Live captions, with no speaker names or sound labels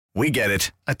We get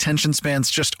it. Attention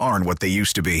spans just aren't what they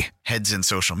used to be. Heads in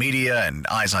social media and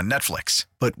eyes on Netflix.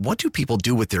 But what do people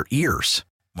do with their ears?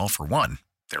 Well, for one,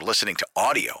 they're listening to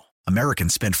audio.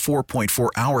 Americans spend 4.4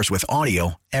 hours with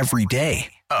audio every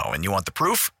day. Oh, and you want the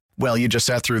proof? Well, you just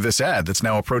sat through this ad that's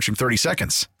now approaching 30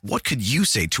 seconds. What could you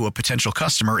say to a potential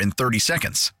customer in 30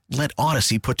 seconds? Let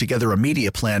Odyssey put together a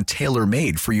media plan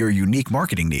tailor-made for your unique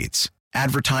marketing needs.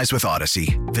 Advertise with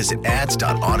Odyssey. Visit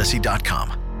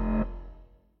ads.odyssey.com.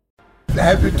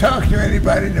 Have you talked to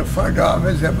anybody in the front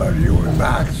office about your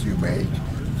remarks you made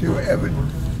to Evan?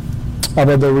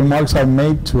 About the remarks I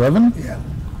made to Evan? Yeah.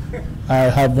 I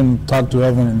haven't talked to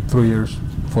Evan in 4 years.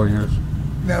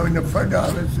 Now in the front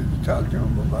office, did you talk to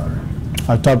him about it?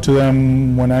 I talked to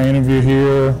them when I interviewed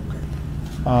here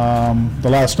the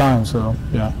last time, so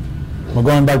yeah. But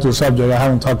going back to the subject, I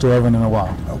haven't talked to Evan in a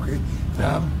while. Okay.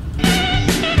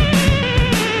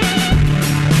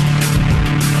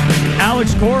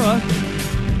 Alex Cora.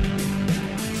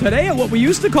 Today at what we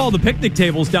used to call the picnic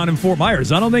tables down in Fort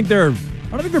Myers. I don't think they're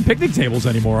picnic tables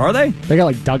anymore, are they? They got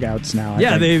like dugouts now.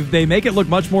 I think they make it look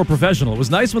much more professional. It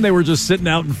was nice when they were just sitting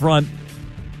out in front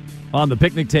on the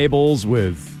picnic tables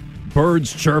with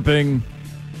birds chirping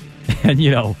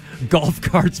and, golf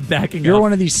carts backing up. You're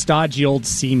one of these stodgy old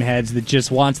seam heads that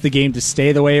just wants the game to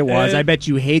stay the way it was. I bet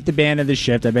you hate the band of the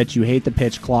shift. I bet you hate the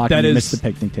pitch clock and you miss the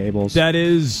picnic tables. That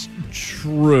is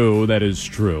true. That is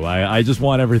true. I just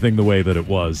want everything the way that it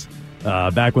was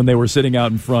back when they were sitting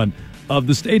out in front of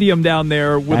the stadium down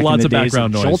there with back lots of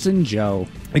background noise. Jolton Joe.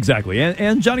 Exactly.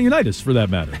 And Johnny Unitas, for that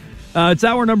matter. It's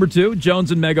hour number 2.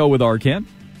 Jones and Mego with Arcand.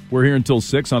 We're here until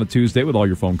 6 on a Tuesday with all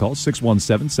your phone calls.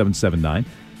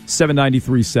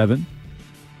 617-779-7937.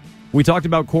 We talked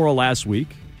about Cora last week.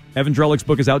 Evan Drellick's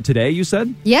book is out today, you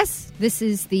said? Yes. This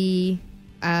is the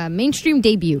mainstream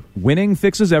debut. Winning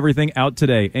Fixes Everything, out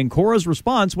today. And Cora's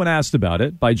response when asked about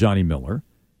it by Johnny Miller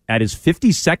at his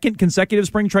 52nd consecutive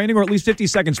spring training, or at least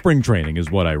 52nd spring training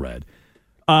is what I read,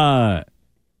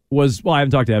 was, I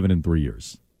haven't talked to Evan in 3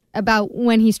 years. About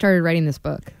when he started writing this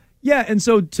book. Yeah, and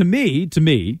so to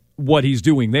me, what he's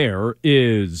doing there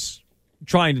is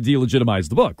trying to delegitimize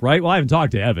the book, right? Well, I haven't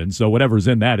talked to Evan, so whatever's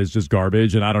in that is just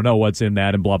garbage, and I don't know what's in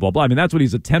that, and blah, blah, blah. I mean, that's what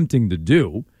he's attempting to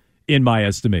do, in my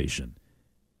estimation.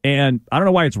 And I don't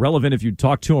know why it's relevant if you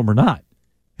talk to him or not.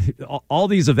 All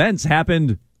these events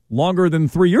happened longer than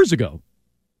 3 years ago.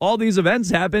 All these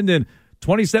events happened in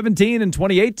 2017 and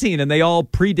 2018, and they all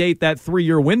predate that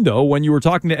 3-year window when you were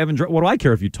talking to Evan. What do I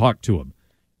care if you talk to him?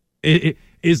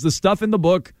 Is the stuff in the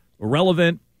book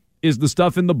relevant? Is the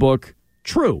stuff in the book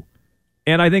true?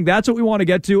 And I think that's what we want to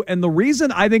get to. And the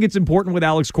reason I think it's important with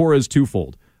Alex Cora is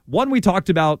twofold. One, we talked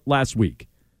about last week.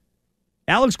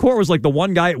 Alex Cora was like the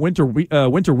one guy at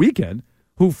Winter Weekend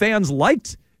who fans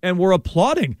liked and were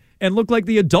applauding and looked like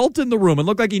the adult in the room and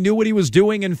looked like he knew what he was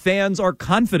doing and fans are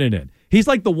confident in. He's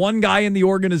like the one guy in the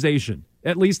organization.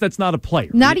 At least that's not a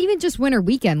player. Not even just Winter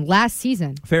Weekend. Last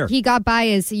season. Fair. He got by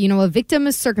as, a victim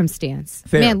of circumstance.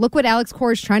 Fair. Man, look what Alex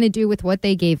Cora is trying to do with what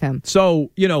they gave him.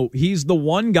 So, he's the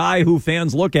one guy who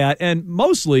fans look at and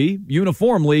mostly,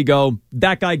 uniformly go,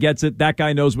 that guy gets it. That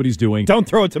guy knows what he's doing. Don't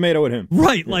throw a tomato at him.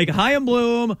 Right. Like Chaim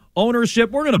Bloom,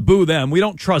 ownership, we're going to boo them. We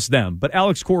don't trust them. But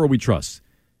Alex Cora, we trust.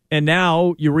 And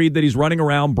now you read that he's running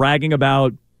around bragging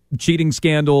about cheating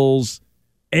scandals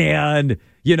and,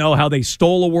 how they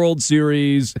stole a World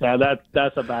Series. Yeah,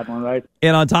 that's a bad one, right?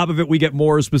 And on top of it, we get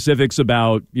more specifics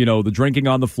about, the drinking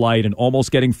on the flight and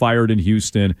almost getting fired in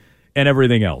Houston and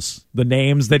everything else. The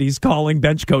names that he's calling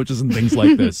bench coaches and things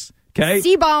like this. Okay?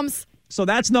 C-bombs. So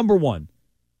that's number one.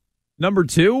 Number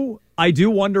two, I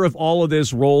do wonder if all of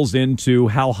this rolls into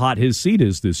how hot his seat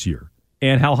is this year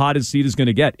and how hot his seat is going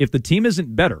to get. If the team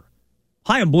isn't better,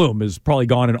 Chaim Bloom is probably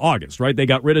gone in August, right? They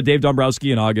got rid of Dave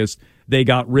Dombrowski in August. They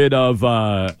got rid of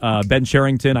Ben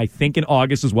Cherington, I think, in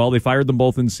August as well. They fired them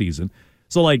both in season.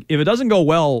 So, if it doesn't go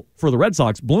well for the Red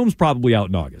Sox, Bloom's probably out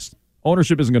in August.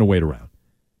 Ownership isn't going to wait around.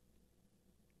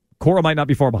 Cora might not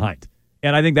be far behind.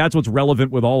 And I think that's what's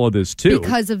relevant with all of this, too.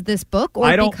 Because of this book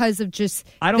or because of just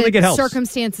I don't think it helps.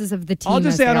 Circumstances of the team? I'll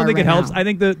just say I don't think it helps. I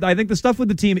think the stuff with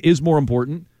the team is more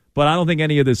important, but I don't think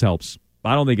any of this helps.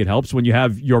 I don't think it helps when you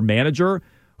have your manager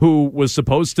who was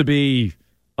supposed to be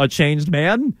a changed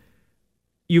man.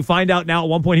 You find out now at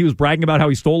one point he was bragging about how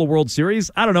he stole a World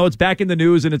Series. I don't know. It's back in the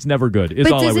news and it's never good.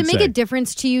 But does it make a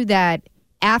difference to you that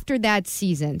after that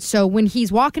season, so when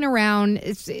he's walking around,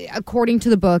 according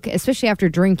to the book, especially after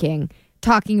drinking,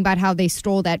 talking about how they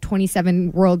stole that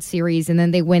 27 World Series and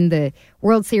then they win the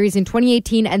World Series in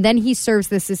 2018, and then he serves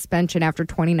the suspension after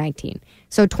 2019.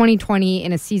 So 2020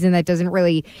 in a season that doesn't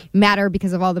really matter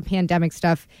because of all the pandemic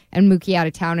stuff and Mookie out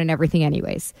of town and everything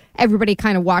anyways. Everybody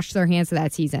kind of washed their hands of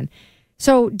that season.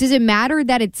 So does it matter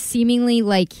that it's seemingly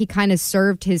like he kind of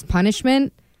served his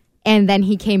punishment and then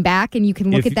he came back, and you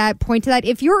can look at that, point to that.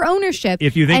 If you're ownership,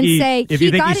 if you think he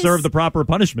served the proper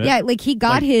punishment, yeah, like he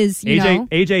got his.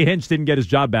 AJ Hinch didn't get his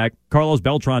job back. Carlos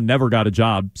Beltran never got a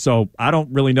job, so I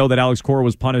don't really know that Alex Cora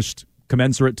was punished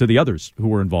commensurate to the others who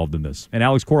were involved in this, and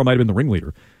Alex Cora might have been the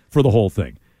ringleader for the whole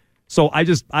thing. So I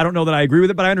don't know that I agree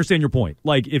with it, but I understand your point.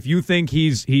 Like if you think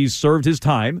he's served his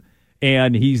time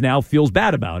and he's now feels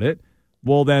bad about it,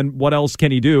 well, then what else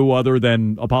can he do other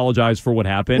than apologize for what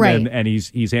happened? Right. And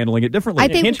he's handling it differently. I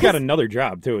think Hinch got another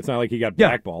job, too. It's not like he got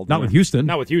blackballed. Not with Houston.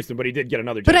 Not with Houston, but he did get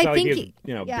another job. But it's I think like he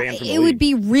was, banned from the it would league.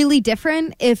 be really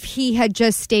different if he had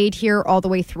just stayed here all the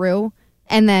way through.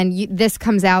 And then this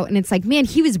comes out, and it's like, man,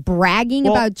 he was bragging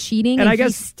about cheating, and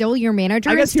he's still your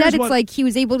manager. Instead, it's like he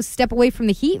was able to step away from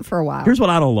the Heat for a while. Here's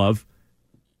what I don't love.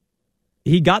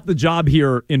 He got the job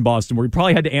here in Boston where he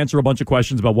probably had to answer a bunch of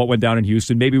questions about what went down in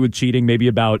Houston, maybe with cheating, maybe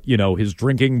about, his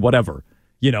drinking, whatever.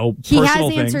 He personal has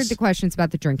things. answered the questions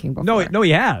about the drinking before. No, he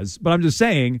has. But I'm just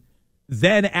saying,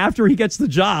 then after he gets the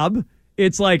job,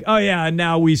 it's like, oh, yeah, and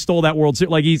now we stole that World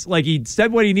Series. Like he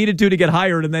said what he needed to get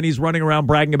hired, and then he's running around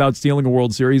bragging about stealing a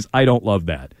World Series. I don't love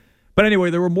that. But anyway,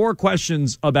 there were more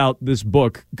questions about this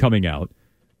book coming out,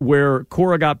 where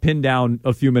Cora got pinned down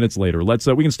a few minutes later. Let's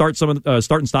we can start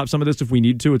and stop some of this if we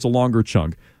need to. It's a longer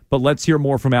chunk, but let's hear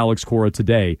more from Alex Cora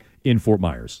today in Fort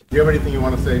Myers. Do you have anything you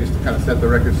want to say just to kind of set the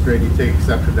record straight? You take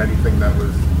exception to anything that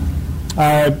was?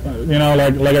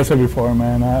 Like I said before,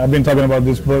 man, I've been talking about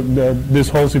this book, this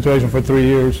whole situation for 3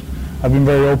 years. I've been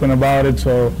very open about it,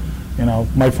 so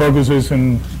my focus is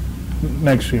in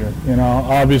next year.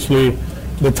 Obviously,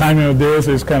 the timing of this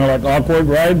is kind of like awkward,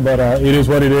 right? But it is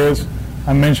what it is.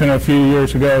 I mentioned a few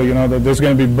years ago, that there's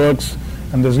going to be books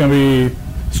and there's going to be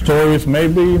stories,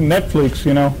 maybe Netflix,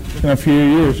 in a few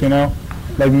years,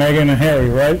 like Meghan and Harry,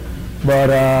 right? But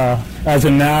as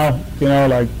of now,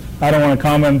 I don't want to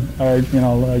comment.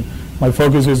 My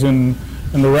focus is in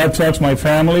the Red Sox, my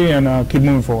family, and keep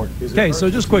moving forward. Okay,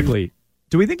 so just quickly,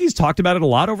 do we think he's talked about it a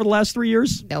lot over the last 3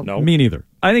 years? No. Me neither.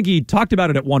 I think he talked about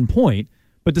it at one point,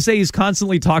 but to say he's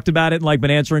constantly talked about it and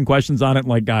been answering questions on it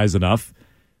and guys, enough.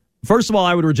 First of all,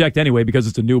 I would reject anyway because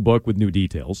it's a new book with new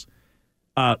details.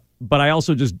 But I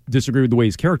also just disagree with the way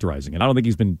he's characterizing it. I don't think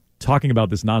he's been talking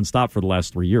about this nonstop for the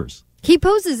last 3 years. He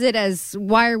poses it as,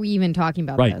 why are we even talking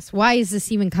about this? Why is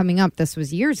this even coming up? This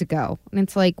was years ago. And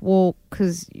it's like, well,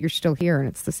 because you're still here and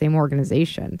it's the same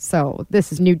organization. So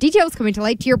this is new details coming to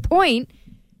light. To your point,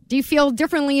 do you feel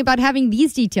differently about having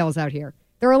these details out here?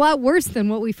 They're a lot worse than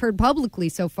what we've heard publicly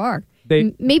so far.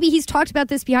 Maybe he's talked about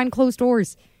this behind closed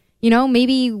doors.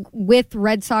 Maybe with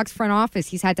Red Sox front office,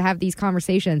 he's had to have these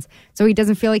conversations. So he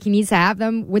doesn't feel like he needs to have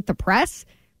them with the press.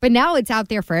 But now it's out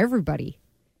there for everybody.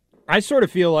 I sort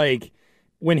of feel like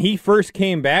when he first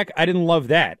came back, I didn't love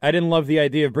that. I didn't love the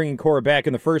idea of bringing Cora back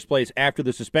in the first place after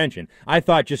the suspension. I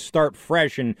thought just start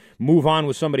fresh and move on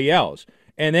with somebody else.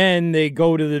 And then they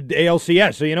go to the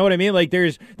ALCS. So you know what I mean?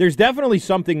 There's definitely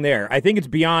something there. I think it's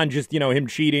beyond just, him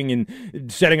cheating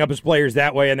and setting up his players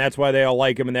that way, and that's why they all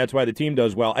like him, and that's why the team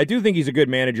does well. I do think he's a good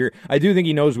manager. I do think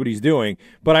he knows what he's doing.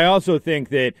 But I also think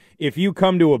that if you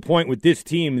come to a point with this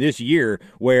team this year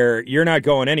where you're not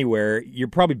going anywhere, you're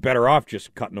probably better off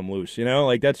just cutting them loose.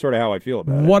 That's sort of how I feel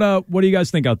about it. What do you guys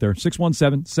think out there?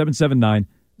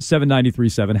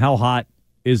 617-779-7937. How hot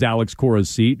is Alex Cora's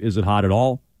seat? Is it hot at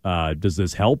all? Does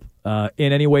this help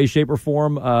in any way, shape, or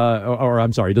form?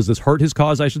 Does this hurt his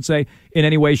cause, I should say, in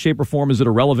any way, shape, or form? Is it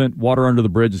irrelevant? Water under the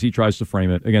bridge as he tries to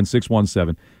frame it. Again,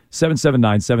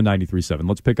 617-779-7937.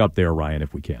 Let's pick up there, Ryan,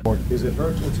 if we can. Is it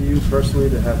hurtful to you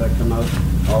personally to have that come out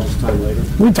all this time later?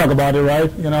 We talk about it,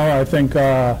 right? I think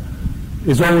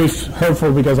it's always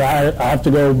hurtful because I have to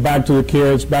go back to the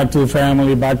kids, back to the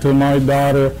family, back to my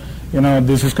daughter.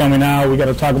 This is coming out. We got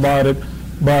to talk about it.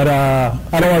 But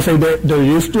I don't want to say they're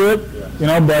used to it,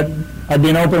 but I've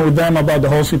been open with them about the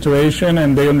whole situation,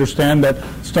 and they understand that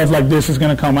stuff like this is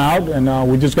going to come out,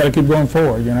 and we just got to keep going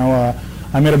forward.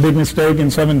 I made a big mistake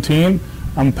in 2017.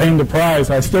 I'm paying the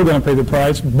price. I'm still going to pay the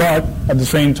price, but at the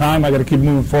same time, I got to keep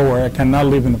moving forward. I cannot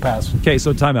live in the past. Okay,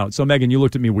 so time out. So, Megan, you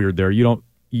looked at me weird there. You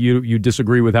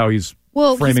disagree with how he's framing that?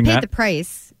 Well, he's paid the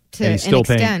price. to an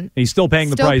extent. He's still paying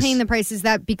the price. Still paying the price. Is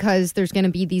that because there's going to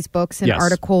be these books and Yes.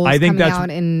 articles I think coming out?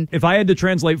 And if I had to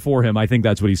translate for him, I think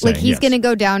that's what he's saying. like he's going to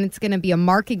go down. It's going to be a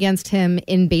mark against him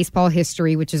in baseball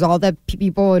history, which is all that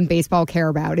people in baseball care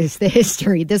about is the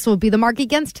history. This will be the mark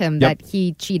against him that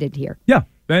he cheated here. Yeah.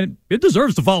 And it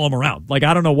deserves to follow him around. Like,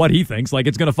 I don't know what he thinks. Like,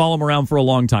 it's going to follow him around for a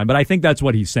long time. But I think that's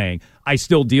what he's saying. I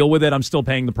still deal with it. I'm still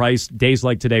paying the price. Days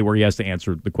like today where he has to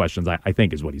answer the questions, I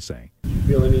think is what he's saying. Do you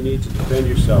feel any need to defend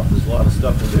yourself? There's a lot of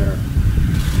stuff in there.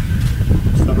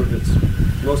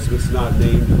 Most of it's not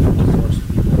named source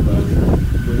people. But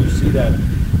when you see that,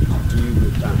 do you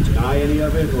deny any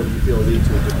of it, or do you feel a need to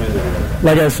defend it?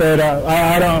 Like I said,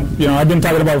 I don't, I've been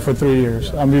talking about it for 3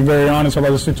 years. I'm being very honest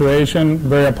about the situation,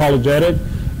 very apologetic,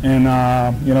 and,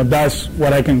 that's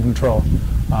what I can control.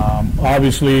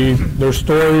 Obviously, there's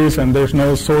stories and there's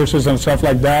no sources and stuff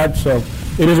like that, so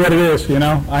it is what it is,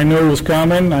 I knew it was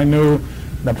coming. I knew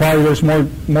that probably there's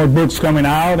more books coming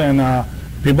out, and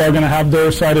people are going to have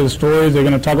their side of the stories. They're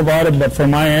going to talk about it, but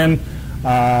from my end,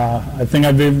 I think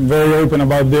I've been very open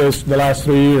about this the last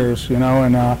 3 years, and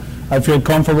I feel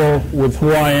comfortable with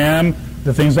who I am,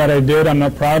 the things that I did. I'm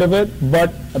not proud of it,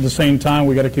 but at the same time,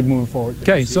 we got to keep moving forward.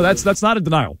 Okay, so that's not a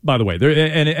denial, by the way.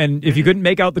 And if you couldn't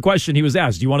make out the question, he was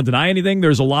asked, do you want to deny anything?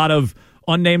 There's a lot of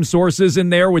unnamed sources in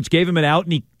there, which gave him an out,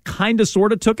 and he kind of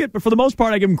sort of took it. But for the most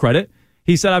part, I give him credit.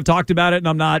 He said, I've talked about it, and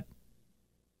I'm not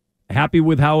happy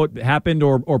with how it happened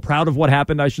or proud of what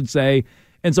happened, I should say.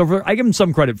 And so I give him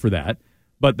some credit for that.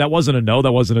 But that wasn't a no.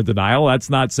 That wasn't a denial. That's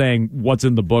not saying what's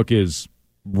in the book is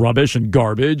rubbish and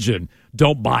garbage and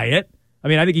don't buy it. I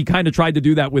mean, I think he kind of tried to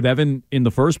do that with Evan in the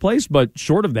first place, but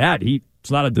short of that, it's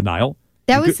not a denial.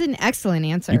 That was an excellent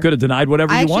answer. You could have denied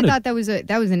whatever you wanted. I actually thought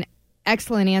that was an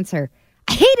excellent answer.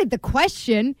 I hated the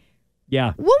question.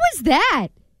 Yeah. What was that?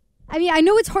 I mean, I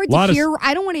know it's hard to hear.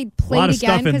 I don't want to play it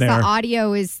again because the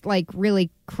audio is like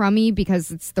really crummy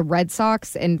because it's the Red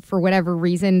Sox, and for whatever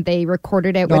reason they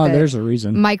recorded it with there's a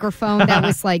reason. Microphone that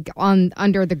was like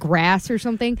under the grass or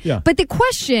something. Yeah. But the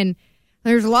question,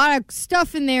 there's a lot of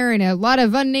stuff in there and a lot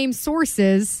of unnamed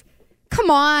sources. Come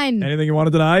on. Anything you want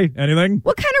to deny? Anything?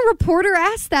 What kind of reporter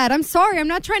asked that? I'm sorry. I'm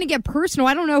not trying to get personal.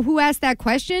 I don't know who asked that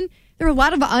question. There are a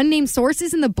lot of unnamed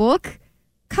sources in the book.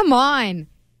 Come on.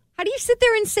 How do you sit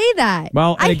there and say that?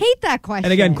 Well, I hate that question.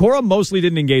 And again, Cora mostly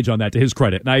didn't engage on that, to his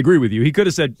credit. And I agree with you. He could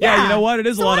have said, yeah, you know what? It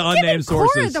is a lot of unnamed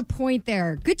sources. Cora the point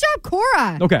there. Good job,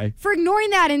 Cora. Okay. For ignoring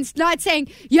that and not saying,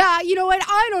 yeah, you know what?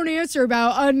 I don't answer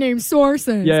about unnamed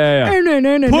sources. Yeah.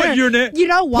 No. Put your name. You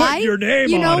know why? Put your name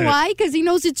You know on why? Because he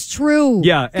knows it's true.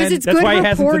 Yeah. Because it's that's good why he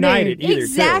reporting. hasn't denied it either, too.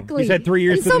 Exactly. He's had 3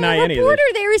 years to deny any of this. Some reporter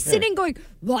there is sitting going,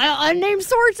 well, unnamed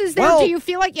sources there. Do you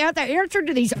feel like you have to answer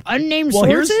to these unnamed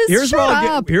sources? Here's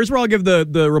where I'll give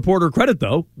the reporter credit,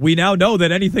 though. We now know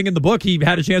that anything in the book he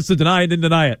had a chance to deny and didn't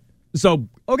deny it. So,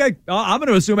 okay, I'm going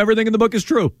to assume everything in the book is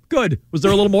true. Good. Was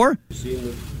there a little more?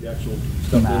 Seen the actual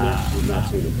stuff in there? You've not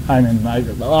seen it. I mean,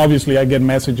 obviously I get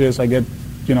messages, I get,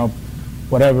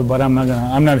 whatever, but I'm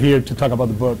not here to talk about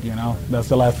the book, That's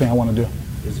the last thing I want to do.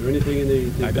 Is there anything in the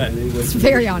It's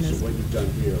very honest. What you've done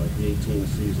here, like the 18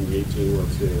 season, the 18 World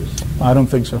Series? I don't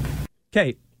think so.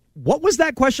 Okay, what was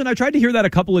that question? I tried to hear that a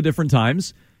couple of different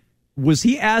times. Was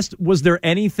he asked, was there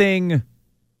anything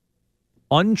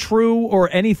untrue or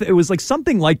anything? It was like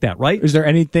something like that, right? Is there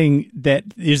anything that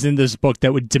is in this book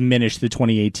that would diminish the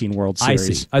 2018 World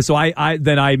Series? I see. So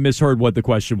I misheard what the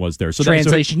question was there. So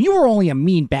translation: you were only a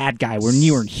mean bad guy when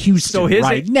you were in Houston,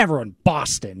 right? Never in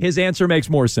Boston. His answer makes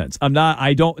more sense.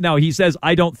 Now he says,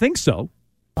 I don't think so.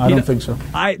 I don't think so.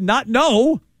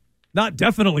 Not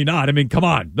definitely not. I mean, come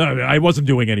on. No, I wasn't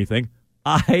doing anything.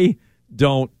 I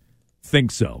don't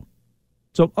think so.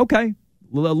 So, okay.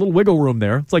 A little wiggle room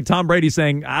there. It's like Tom Brady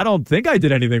saying, I don't think I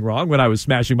did anything wrong when I was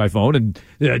smashing my phone and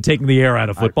taking the air out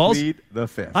of footballs. I plead the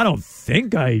fifth. I don't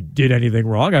think I did anything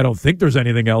wrong. I don't think there's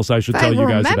anything else I should tell you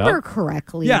guys about. I remember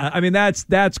correctly. Yeah, I mean,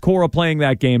 that's Cora playing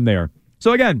that game there.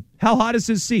 So again, how hot is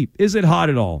his seat? Is it hot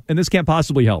at all? And this can't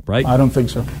possibly help, right? I don't think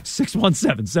so.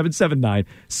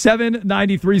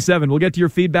 617-779-7937. We'll get to your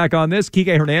feedback on this.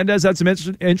 Kike Hernandez had some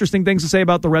interesting things to say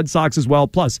about the Red Sox as well.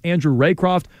 Plus, Andrew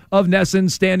Raycroft of Nesson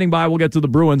standing by. We'll get to the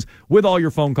Bruins with all your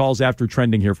phone calls after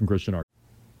trending here from Christian Art.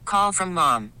 Call from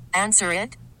mom. Answer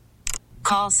it.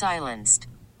 Call silenced.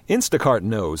 Instacart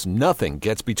knows nothing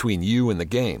gets between you and the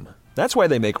game. That's why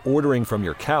they make ordering from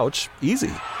your couch easy.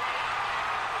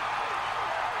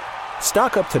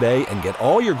 Stock up today and get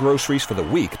all your groceries for the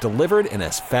week delivered in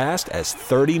as fast as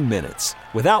 30 minutes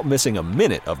without missing a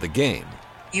minute of the game.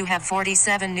 You have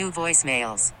 47 new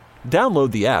voicemails.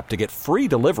 Download the app to get free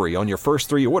delivery on your first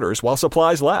 3 orders while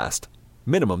supplies last.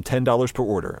 Minimum $10 per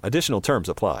order. Additional terms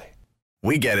apply.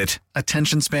 We get it.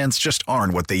 Attention spans just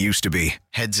aren't what they used to be.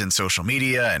 Heads in social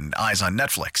media and eyes on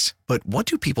Netflix. But what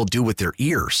do people do with their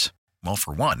ears? Well,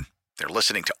 for one, they're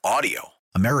listening to audio.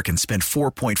 Americans spend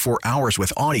 4.4 hours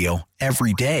with audio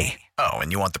every day. Oh,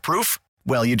 and you want the proof?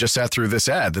 Well, you just sat through this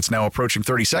ad that's now approaching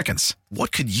 30 seconds.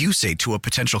 What could you say to a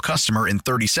potential customer in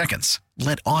 30 seconds?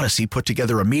 Let Odyssey put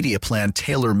together a media plan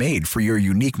tailor-made for your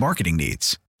unique marketing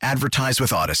needs. Advertise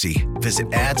with Odyssey.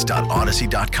 Visit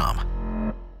ads.odyssey.com.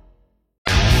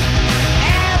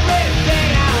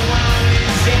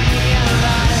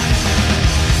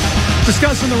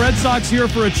 Discussing the Red Sox here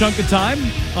for a chunk of time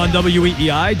on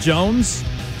WEEI. Jones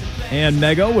and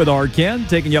Mego with Arcan,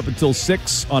 taking you up until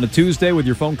 6 on a Tuesday with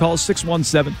your phone calls,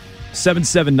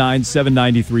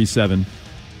 617-779-7937.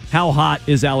 How hot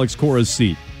is Alex Cora's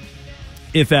seat,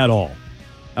 if at all?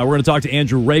 We're going to talk to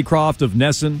Andrew Raycroft of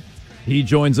NESN. He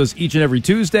joins us each and every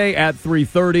Tuesday at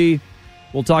 3:30.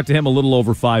 We'll talk to him a little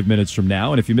over 5 minutes from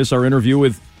now. And if you miss our interview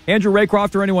with Andrew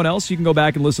Raycroft or anyone else, you can go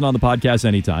back and listen on the podcast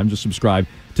anytime. Just subscribe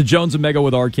to Jones and Mego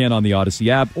with Arcan on the Odyssey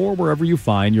app or wherever you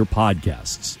find your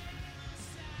podcasts.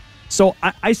 So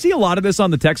I see a lot of this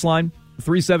on the text line,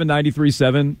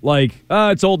 37937, like,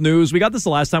 it's old news. We got this the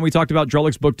last time we talked about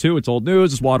Drellick's book, too. It's old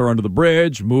news. It's water under the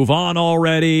bridge. Move on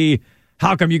already.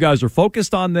 How come you guys are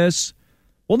focused on this?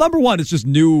 Well, number one, it's just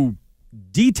new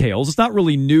details. It's not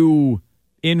really new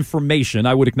information.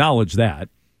 I would acknowledge that.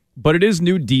 But it is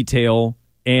new detail,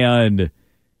 and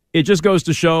it just goes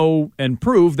to show and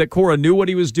prove that Cora knew what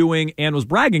he was doing and was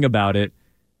bragging about it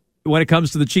when it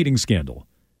comes to the cheating scandal.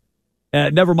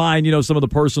 Never mind, some of the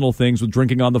personal things with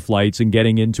drinking on the flights and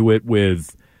getting into it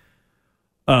with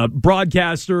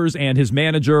broadcasters and his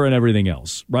manager and everything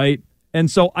else, right?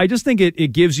 And so I just think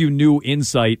it gives you new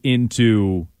insight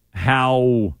into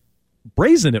how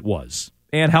brazen it was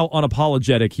and how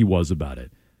unapologetic he was about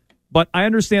it. But I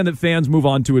understand that fans move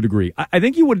on to a degree. I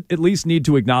think you would at least need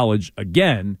to acknowledge,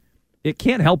 again, it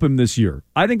can't help him this year.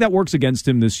 I think that works against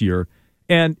him this year.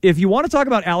 And if you want to talk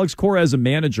about Alex Cora as a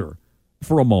manager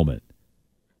for a moment,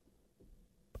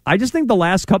 I just think the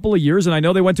last couple of years, and I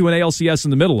know they went to an ALCS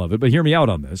in the middle of it, but hear me out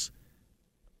on this.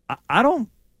 I don't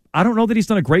know that he's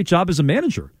done a great job as a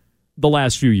manager the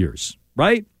last few years,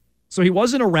 right? So he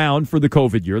wasn't around for the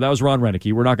COVID year. That was Ron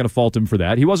Renneke. We're not going to fault him for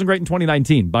that. He wasn't great in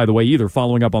 2019, by the way, either,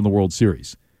 following up on the World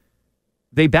Series.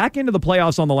 They back into the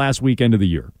playoffs on the last weekend of the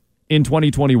year in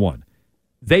 2021.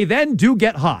 They then do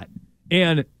get hot,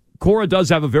 and Cora does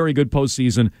have a very good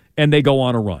postseason, and they go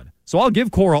on a run. So I'll give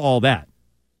Cora all that.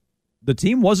 The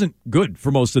team wasn't good for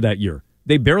most of that year.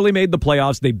 They barely made the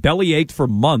playoffs. They bellyached for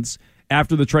months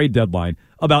after the trade deadline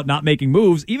about not making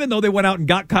moves, even though they went out and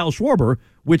got Kyle Schwarber,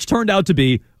 which turned out to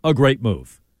be a great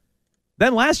move.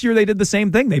 Then last year they did the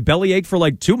same thing. They bellyached for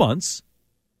like 2 months,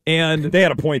 and they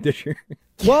had a point this year.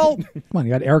 Well, come on,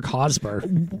 you got Eric Hosmer.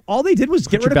 All they did was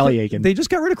get rid of. They just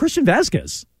got rid of Christian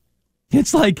Vasquez.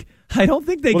 It's like I don't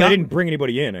think they didn't bring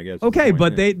anybody in, I guess. Okay,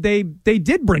 but they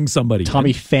did bring somebody. Tommy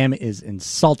in. Pham is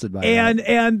insulted by that.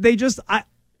 And they just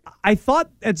I thought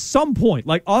at some point,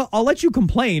 like I'll let you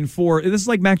complain for this is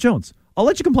like Mac Jones. I'll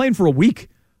let you complain for a week.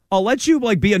 I'll let you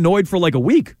be annoyed for like a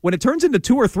week. When it turns into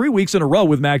 2 or 3 weeks in a row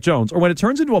with Mac Jones, or when it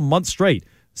turns into a month straight,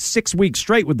 6 weeks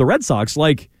straight with the Red Sox,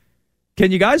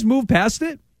 can you guys move past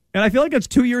it? And I feel like it's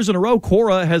 2 years in a row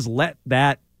Cora has let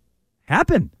that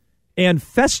happen and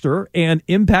fester and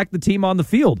impact the team on the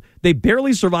field. They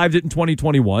barely survived it in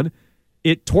 2021.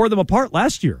 It tore them apart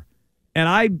last year. And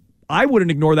I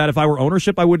wouldn't ignore that if I were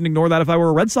ownership. I wouldn't ignore that if I were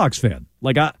a Red Sox fan.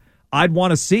 I'd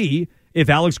want to see if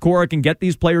Alex Cora can get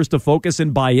these players to focus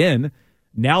and buy in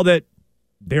now that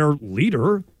their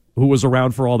leader, who was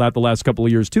around for all that the last couple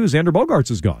of years too, Xander Bogaerts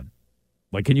is gone.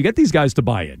 Can you get these guys to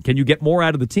buy in? Can you get more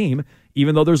out of the team,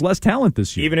 even though there's less talent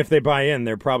this year? Even if they buy in,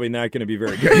 they're probably not going to be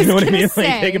very good. You know what I mean?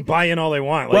 They can buy in all they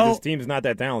want. This team's not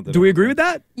that talented. Do we agree with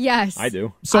that? Yes. I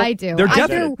do. So I do.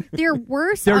 They're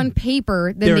worse on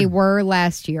paper than they were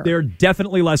last year. They're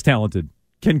definitely less talented.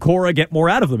 Can Cora get more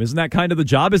out of them? Isn't that kind of the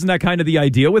job? Isn't that kind of the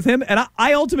idea with him? And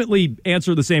I ultimately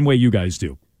answer the same way you guys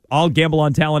do. I'll gamble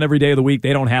on talent every day of the week.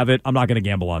 They don't have it. I'm not going to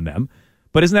gamble on them.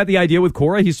 But isn't that the idea with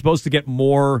Cora? He's supposed to get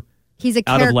more. He's a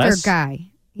character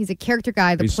guy. He's a character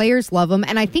guy. The players love him.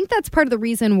 And I think that's part of the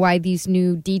reason why these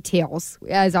new details,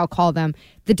 as I'll call them,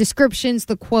 the descriptions,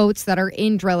 the quotes that are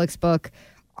in Drellick's book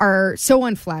are so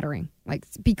unflattering.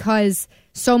 Because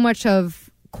so much of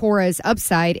Cora's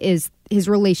upside is his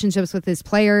relationships with his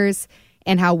players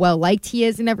and how well-liked he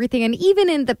is and everything. And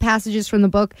even in the passages from the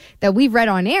book that we've read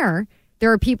on air,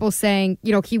 there are people saying,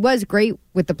 he was great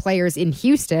with the players in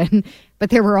Houston, but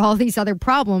there were all these other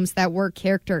problems that were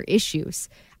character issues.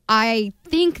 I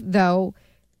think, though,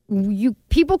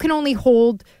 people can only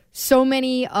hold so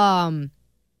many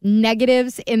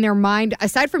negatives in their mind,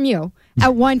 aside from you,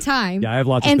 at one time. Yeah, I have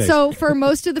lots of space. And so for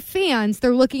most of the fans,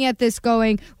 they're looking at this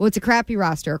going, well, it's a crappy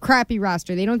roster.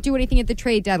 They don't do anything at the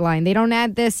trade deadline. They don't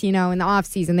add this, in the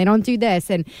offseason. They don't do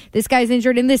this. And this guy's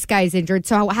injured and this guy's injured.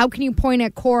 So how can you point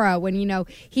at Cora when,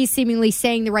 he's seemingly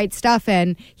saying the right stuff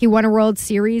and he won a World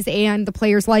Series and the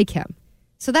players like him?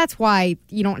 So that's why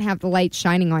you don't have the light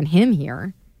shining on him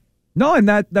here. No, and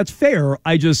that's fair.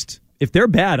 If they're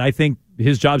bad, I think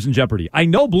his job's in jeopardy. I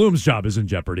know Bloom's job is in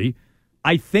jeopardy.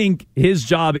 I think his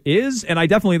job is, and I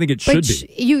definitely think it should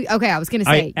be. I was going to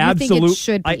say, you think it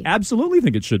should be. I absolutely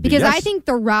think it should be. Because yes. I think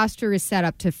the roster is set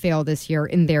up to fail this year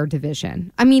in their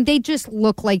division. I mean, they just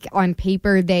look like on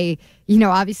paper,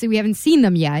 obviously we haven't seen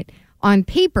them yet. On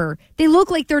paper, they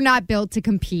look like they're not built to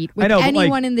compete with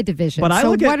anyone in the division. But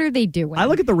what are they doing? I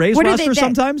look at the Rays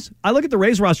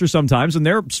roster sometimes. And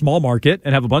they're small market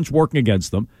and have a bunch working against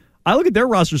them. I look at their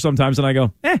roster sometimes and I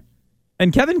go, eh.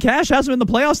 And Kevin Cash has them in the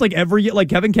playoffs like every year. Like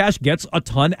Kevin Cash gets a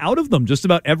ton out of them just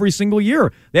about every single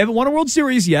year. They haven't won a World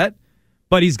Series yet,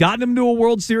 but he's gotten them to a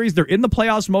World Series. They're in the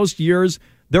playoffs most years.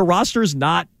 Their roster's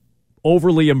not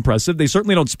overly impressive. They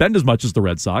certainly don't spend as much as the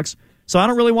Red Sox. So I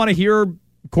don't really want to hear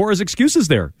Cora's excuses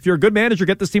there. If you're a good manager,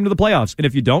 get this team to the playoffs. And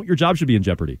if you don't, your job should be in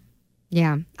jeopardy.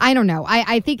 Yeah, I don't know.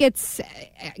 I think it's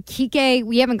Kike.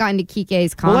 We haven't gotten to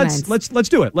Kike's comments. Well, let's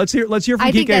do it. Let's hear from Kike Hernandez. I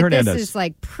think that this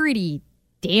is pretty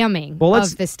damning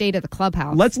of the state of the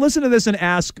clubhouse. Let's listen to this and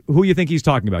ask who you think he's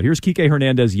talking about. Here's Kike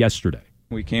Hernandez yesterday.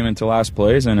 We came into last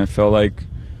place, and it felt like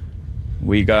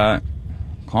we got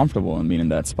comfortable in being in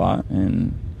that spot.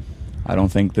 And I don't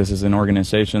think this is an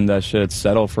organization that should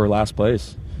settle for last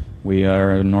place. We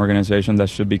are an organization that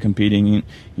should be competing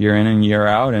year in and year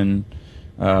out, and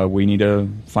we need to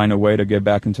find a way to get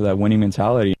back into that winning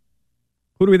mentality.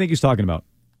 Who do we think he's talking about?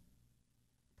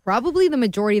 Probably the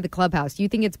majority of the clubhouse. Do you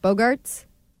think it's Bogaerts?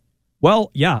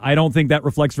 Well, yeah, I don't think that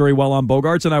reflects very well on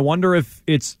Bogaerts, and I wonder if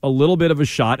it's a little bit of a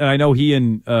shot, and I know he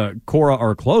and Cora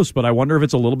are close, but I wonder if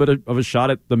it's a little bit of a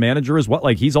shot at the manager as well.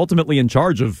 Like, he's ultimately in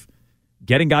charge of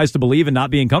getting guys to believe and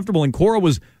not being comfortable, and Cora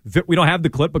was, we don't have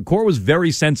the clip, but Cora was very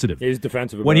sensitive. He's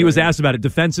defensive about when he was asked about it.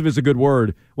 Defensive is a good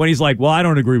word. When he's like, well, I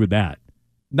don't agree with that.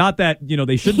 Not that,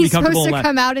 they shouldn't be comfortable. He's supposed to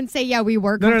come out and say, yeah, we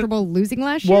were comfortable losing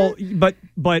last year? Well,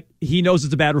 but he knows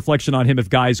it's a bad reflection on him if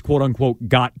guys, quote unquote,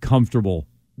 got comfortable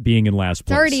being in last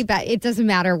place. It's already bad. It doesn't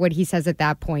matter what he says at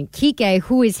that point. Kike,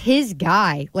 who is his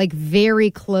guy, very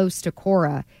close to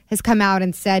Cora, has come out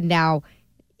and said now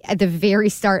at the very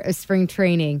start of spring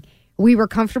training, we were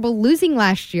comfortable losing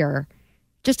last year.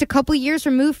 Just a couple years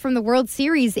removed from the World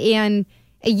Series and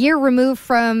a year removed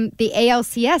from the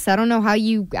ALCS. I don't know how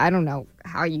you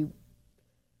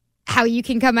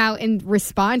can come out and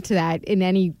respond to that in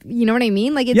any, you know what I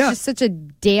mean? It's just such a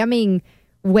damning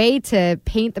way to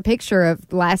paint the picture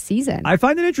of last season. I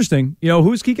find it interesting.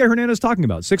 Who's Kike Hernandez talking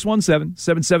about?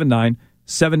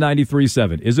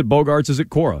 617-779-7937. Is it Bogaerts? Is it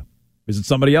Cora? Is it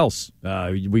somebody else?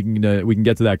 We can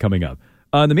get to that coming up.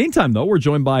 In the meantime, though, we're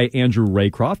joined by Andrew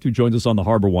Raycroft, who joins us on the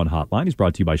Harbor One Hotline. He's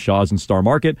brought to you by Shaw's and Star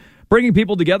Market, bringing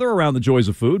people together around the joys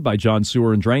of food, by John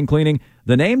Sewer and Drain Cleaning,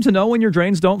 the name to know when your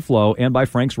drains don't flow, and by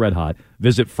Frank's Red Hot.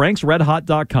 Visit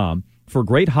franksredhot.com for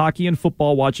great hockey and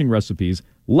football watching recipes.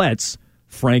 Let's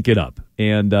Frank it up.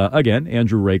 And again,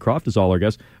 Andrew Raycroft is all our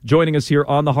guests, joining us here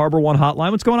on the Harbor One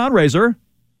Hotline. What's going on, Razor?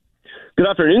 Good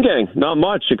afternoon, gang. Not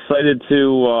much. Excited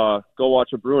to go watch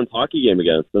a Bruins hockey game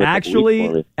again.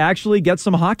 Actually get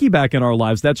some hockey back in our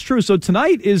lives. That's true. So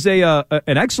tonight is an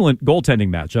excellent goaltending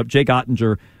matchup. Jake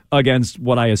Ottinger against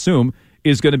what I assume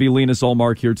is going to be Linus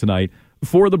Ullmark here tonight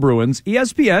for the Bruins.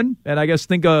 ESPN, and I guess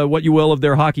think what you will of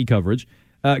their hockey coverage,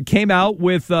 came out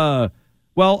with, a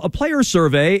player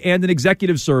survey and an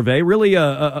executive survey, really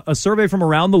a survey from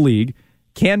around the league,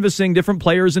 canvassing different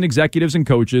players and executives and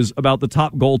coaches about the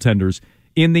top goaltenders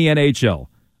in the NHL.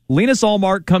 Linus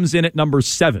Ullmark comes in at number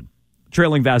 7,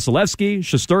 trailing Vasilevsky,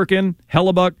 Shesterkin,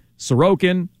 Hellebuyck,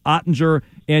 Sorokin, Ottinger,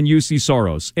 and UC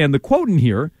Saros. And the quote in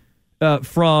here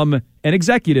from an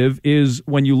executive is,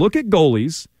 when you look at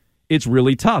goalies, it's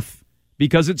really tough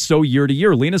because it's so year to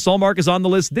year. Linus Ullmark is on the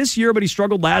list this year, but he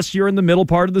struggled last year in the middle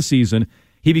part of the season.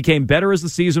 He became better as the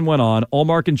season went on.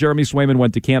 Ullmark and Jeremy Swayman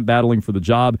went to camp battling for the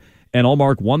job, and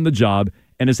Ullmark won the job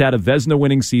and has had a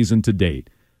Vezina-winning season to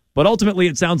date. But ultimately,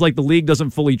 it sounds like the league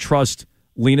doesn't fully trust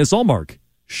Linus Ullmark.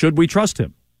 Should we trust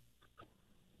him?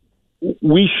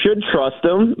 We should trust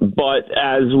him, but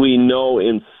as we know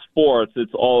in sports,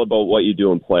 it's all about what you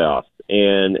do in playoffs.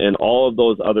 And all of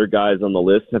those other guys on the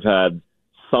list have had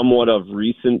somewhat of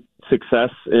recent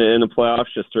success in the playoffs.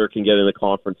 Shesterkin can get in the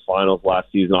conference finals last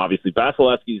season. Obviously,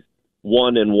 Vasilevsky's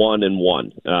 1 and 1 and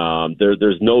 1.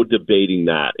 There's no debating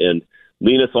that. And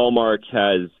Linus Ullmark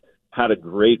has had a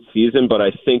great season, but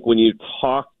I think when you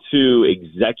talk to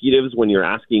executives, when you're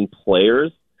asking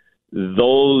players,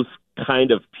 those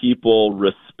kind of people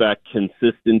respect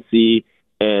consistency,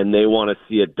 and they want to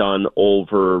see it done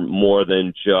over more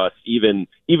than just even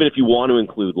if you want to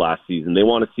include last season, they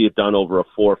want to see it done over a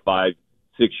 4, 5,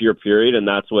 6-year period, and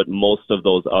that's what most of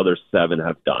those other 7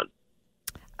 have done.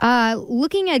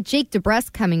 Looking at Jake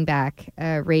DeBrusk coming back,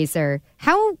 Razor,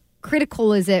 how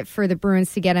critical is it for the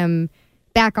Bruins to get him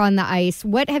back on the ice?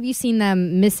 What have you seen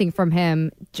them missing from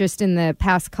him just in the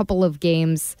past couple of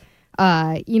games?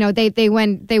 They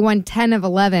won 10 of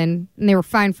 11, and they were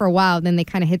fine for a while. Then they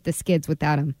kind of hit the skids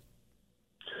without him.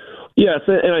 Yes,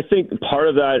 and I think part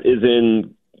of that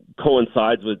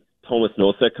coincides with Thomas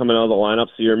Nosek coming out of the lineup.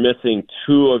 So you're missing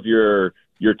 2 of your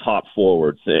top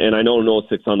forwards. And I know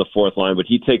Nosek's on the 4th line, but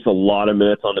he takes a lot of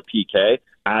minutes on the PK,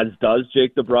 as does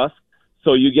Jake DeBrusk.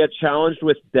 So you get challenged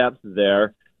with depth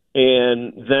there.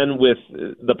 And then with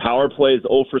the power plays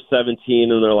 0 for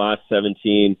 17 in their last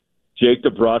 17, Jake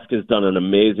DeBrusk has done an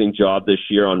amazing job this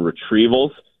year on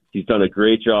retrievals. He's done a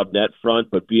great job net front,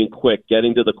 but being quick,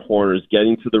 getting to the corners,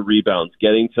 getting to the rebounds,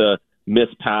 getting to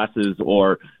missed passes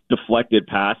or deflected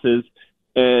passes.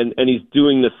 And he's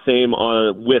doing the same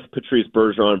with Patrice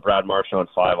Bergeron and Brad Marchand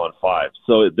 5-on-5.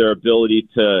 So their ability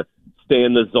to stay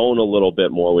in the zone a little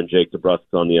bit more when Jake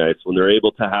DeBrusk's on the ice, when they're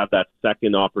able to have that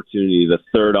second opportunity, the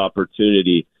third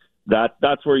opportunity,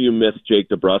 that's where you miss Jake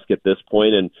DeBrusk at this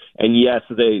point. And yes,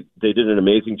 they did an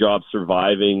amazing job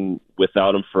surviving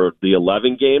without him for the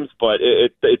 11 games, but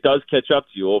it does catch up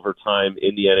to you over time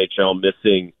in the NHL,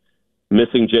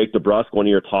 missing Jake DeBrusk, one of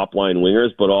your top line wingers,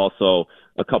 but also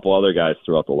a couple other guys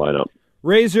throughout the lineup.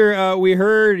 Razor, we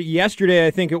heard yesterday,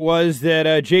 I think it was,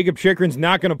 that Jacob Chychrun's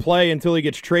not going to play until he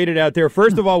gets traded out there.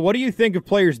 First of all, what do you think of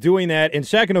players doing that? And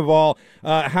second of all,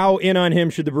 how in on him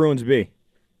should the Bruins be?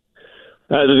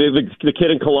 The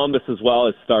kid in Columbus as well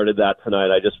has started that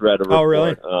tonight. I just read a report. Oh,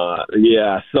 really?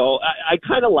 Yeah. So I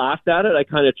kind of laughed at it. I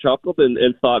kind of chuckled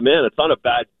and thought, man, it's not a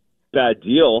bad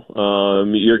deal.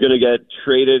 You're going to get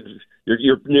traded.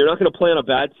 You're not going to play on a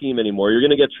bad team anymore. You're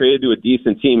going to get traded to a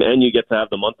decent team, and you get to have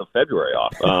the month of February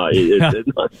off.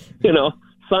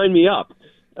 Sign me up.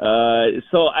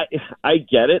 So I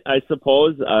get it. I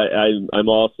suppose I'm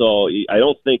also. I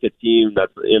don't think a team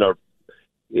that's in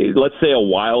let's say a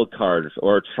wild card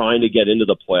or trying to get into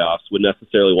the playoffs would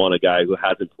necessarily want a guy who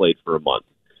hasn't played for a month.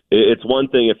 It's one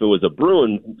thing if it was a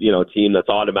Bruin, team that's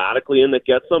automatically in that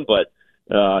gets them, but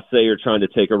say you're trying to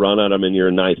take a run at him and you're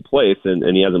in ninth place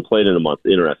and he hasn't played in a month.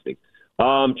 Interesting.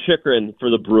 Chychrun for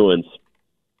the Bruins.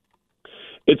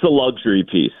 It's a luxury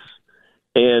piece.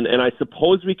 And I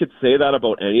suppose we could say that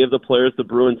about any of the players the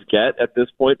Bruins get at this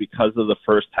point because of the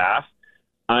first half.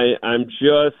 I'm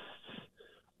just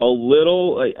a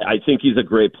little. I think he's a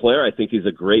great player. I think he's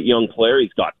a great young player.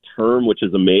 He's got term, which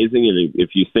is amazing. And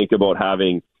if you think about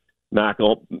having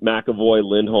McAvoy,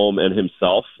 Lindholm, and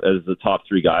himself as the top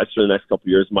 3 guys for the next couple of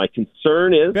years, my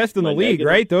concern is best in the league,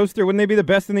 right? Those 3, wouldn't they be the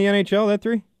best in the NHL? That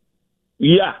 3?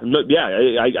 Yeah.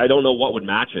 I don't know what would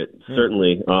match it.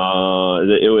 Certainly,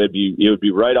 it would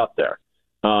be right up there.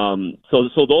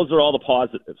 So those are all the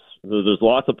positives. There's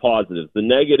lots of positives. The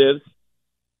negatives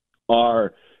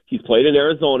are he's played in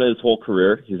Arizona his whole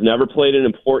career. He's never played an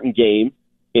important game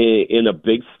in a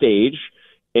big stage,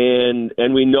 and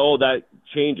we know that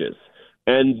changes.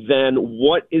 And then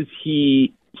what is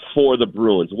he for the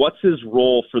Bruins? What's his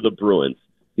role for the Bruins?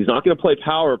 He's not going to play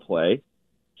power play.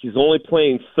 He's only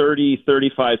playing 30,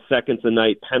 35 seconds a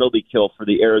night penalty kill for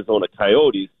the Arizona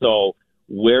Coyotes. So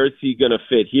where is he going to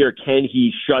fit here? Can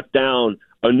he shut down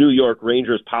a New York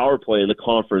Rangers power play in the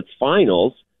conference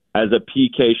finals as a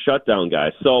PK shutdown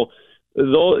guy? So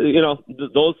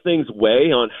those things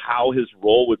weigh on how his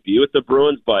role would be with the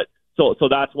Bruins. But so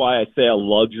that's why I say a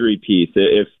luxury piece.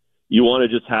 If you want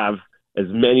to just have as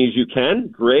many as you can,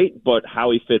 great. But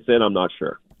how he fits in, I'm not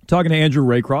sure. Talking to Andrew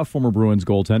Raycroft, former Bruins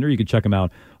goaltender. You can check him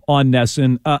out on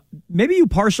NESN. Maybe you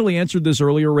partially answered this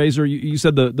earlier, Razor. You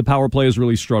said the power play has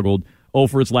really struggled. 0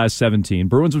 for its last 17.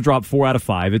 Bruins have dropped 4 out of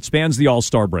 5. It spans the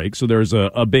All-Star break, so there's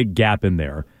a big gap in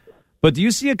there. But do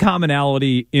you see a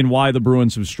commonality in why the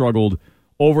Bruins have struggled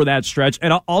over that stretch?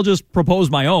 And I'll just propose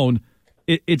my own.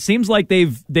 It seems like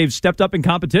they've stepped up in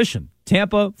competition.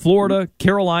 Tampa, Florida,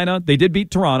 Carolina, they did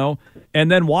beat Toronto,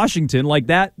 and then Washington. Like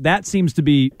that seems to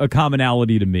be a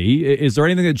commonality to me. Is there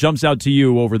anything that jumps out to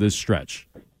you over this stretch?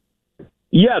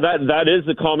 Yeah, that is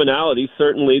a commonality.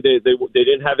 Certainly, they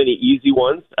didn't have any easy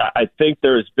ones. I think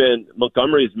there's been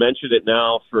Montgomery's mentioned it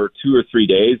now for 2 or 3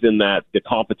 days, in that the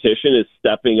competition is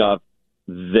stepping up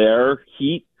their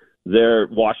Heat, their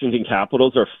Washington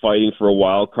Capitals are fighting for a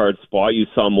wild card spot. You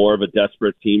saw more of a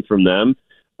desperate team from them.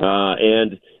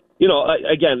 And,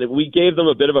 again, we gave them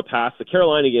a bit of a pass. The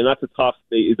Carolina game, that's a tough –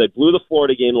 they blew the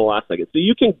Florida game in the last second. So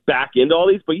you can back into all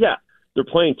these. But, yeah, they're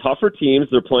playing tougher teams.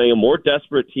 They're playing more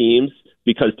desperate teams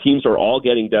because teams are all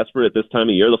getting desperate at this time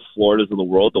of year, the Floridas of the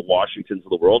world, the Washingtons of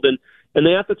the world, and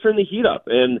they have to turn the heat up.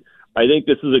 And I think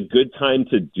this is a good time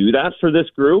to do that for this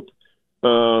group.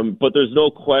 But there's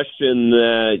no question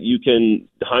that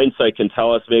hindsight can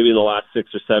tell us maybe in the last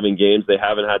 6 or 7 games they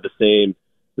haven't had the same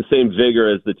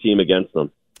vigor as the team against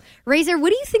them. Razor, what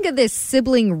do you think of this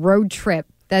sibling road trip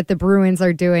that the Bruins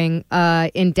are doing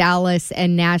in Dallas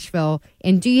and Nashville?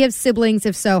 And do you have siblings?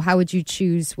 If so, how would you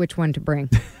choose which one to bring?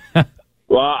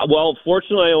 Well,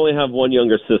 fortunately, I only have one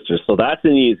younger sister, so that's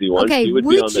an easy one. Okay,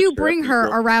 would you bring her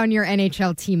around your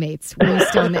NHL teammates when you're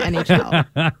still in the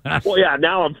NHL? Well, yeah,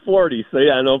 now I'm 40, so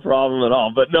yeah, no problem at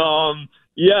all. But no,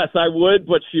 yes, I would,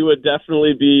 but she would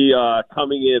definitely be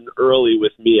coming in early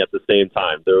with me at the same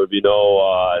time. There would be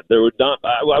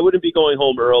I wouldn't be going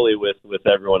home early with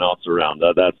everyone else around.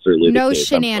 That's certainly no the case.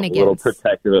 shenanigans. I'm a little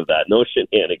protective of that. No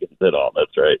shenanigans at all.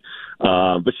 That's right.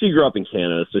 But she grew up in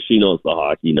Canada, so she knows the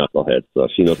hockey knuckleheads. So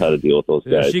she knows how to deal with those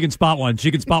guys. Yeah, she can spot one. She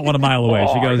can spot one a mile away.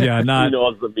 She goes, yeah, not. She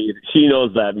knows the meat. She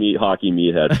knows that hockey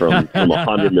meathead from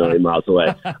 100 million miles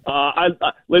away.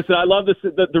 Listen, I love this.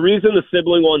 The reason the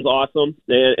sibling one's awesome,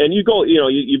 and you go,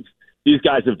 these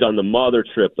guys have done the mother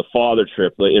trip, the father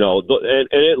trip, and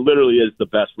it literally is the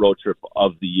best road trip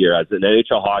of the year. As an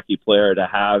NHL hockey player, to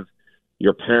have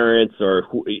your parents or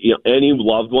any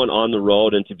loved one on the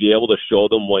road and to be able to show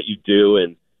them what you do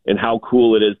and how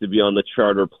cool it is to be on the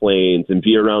charter planes and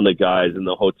be around the guys in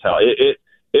the hotel. It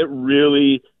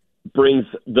really brings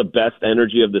the best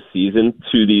energy of the season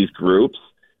to these groups.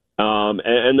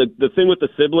 And the thing with the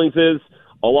siblings is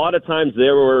a lot of times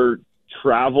they were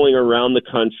traveling around the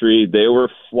country. They were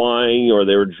flying or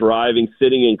they were driving,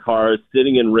 sitting in cars,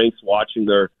 sitting in rinks, watching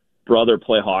their brother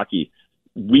play hockey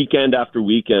weekend after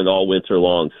weekend all winter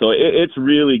long. So it's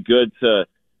really good to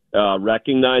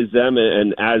recognize them.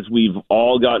 And as we've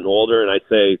all gotten older, and I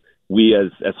say we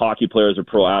as hockey players or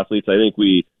pro athletes, I think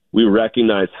we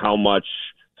recognize how much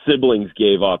siblings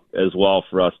gave up as well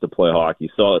for us to play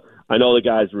hockey. So I know the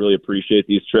guys really appreciate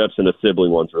these trips, and the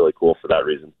sibling one's really cool for that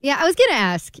reason. Yeah, I was going to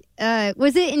ask,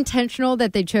 was it intentional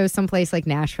that they chose someplace like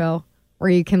Nashville where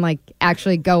you can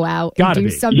actually go out and do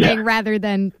something rather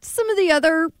than some of the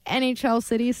other NHL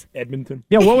cities? Edmonton.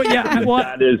 Yeah,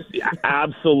 that is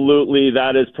absolutely,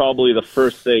 that is probably the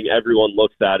first thing everyone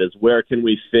looks at is where can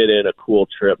we fit in a cool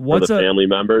trip for the family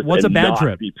members? What's a bad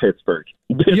trip? Be Pittsburgh.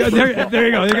 Yeah, there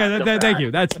you go. Thank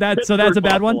you. So that's a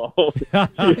bad one?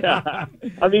 Yeah.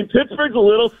 I mean, Pittsburgh's a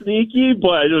little sneaky,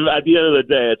 but at the end of the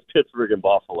day, it's Pittsburgh and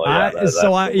Buffalo.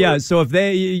 So if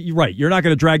you're not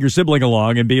going to drag your sibling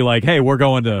along and be like, hey,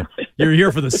 you're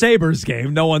here for the Sabres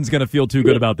game. No one's going to feel too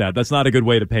good about that. That's not a good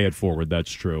way to pay it forward.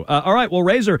 That's true. All right. Well,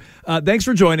 Razor, thanks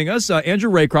for joining us.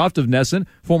 Andrew Raycroft of Nesson,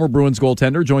 former Bruins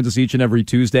goaltender, joins us each and every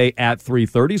Tuesday at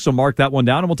 3:30. So mark that one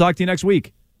down, and we'll talk to you next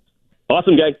week.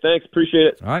 Awesome, guys. Thanks. Appreciate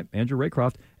it. All right. Andrew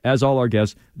Raycroft, as all our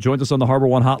guests, joins us on the Harbor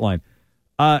One hotline.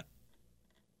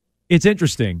 It's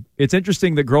interesting. It's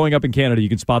interesting that growing up in Canada, you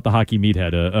can spot the hockey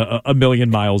meathead a million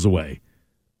miles away.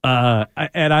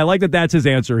 And I like that that's his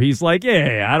answer. He's like,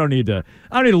 yeah, I don't need to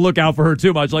look out for her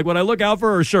too much. Like, when I look out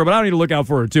for her, sure, but I don't need to look out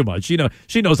for her too much. She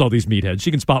knows all these meatheads.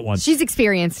 She can spot one. She's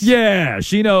experienced. Yeah,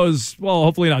 she knows. Well,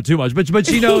 hopefully not too much, but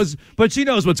she knows. But she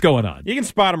knows what's going on. You can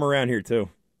spot them around here too.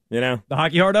 The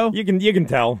hockey hardo? You can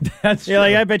tell. That's true.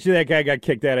 I bet you that guy got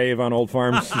kicked out of Avon Old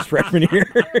Farms his freshman year.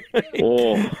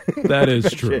 That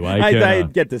is true. I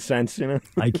get the sense,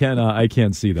 I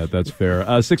can't see that. That's fair.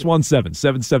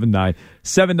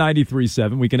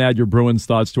 617-779-7937. We can add your Bruins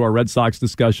thoughts to our Red Sox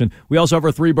discussion. We also have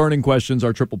our 3 burning questions,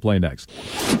 our triple play next.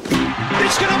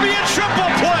 It's going to be a triple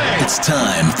play. It's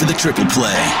time for the triple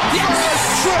play.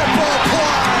 Yes, triple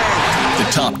play. The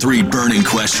top 3 burning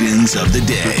questions of the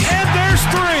day. And there's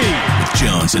 3. With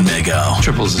Jones and Mego.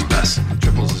 Triples is best.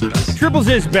 Triples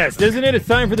is best, isn't it? It's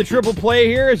time for the triple play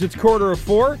here as it's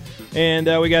 3:45. And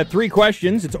we got 3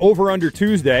 questions. It's over under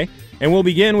Tuesday. And we'll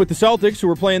begin with the Celtics, who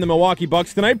are playing the Milwaukee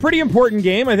Bucks tonight. Pretty important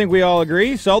game, I think we all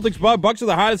agree. Bucks are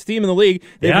the hottest team in the league.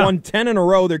 They've won 10 in a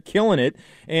row. They're killing it.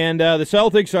 And the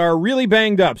Celtics are really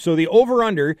banged up. So the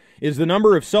over-under is the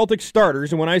number of Celtics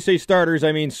starters. And when I say starters,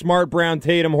 I mean Smart, Brown,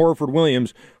 Tatum, Horford,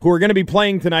 Williams, who are going to be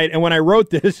playing tonight. And when I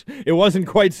wrote this, it wasn't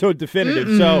quite so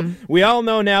definitive. So we all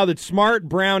know now that Smart,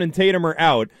 Brown, and Tatum are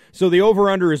out. So the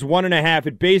over-under is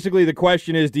 1.5. Basically, the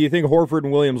question is, do you think Horford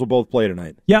and Williams will both play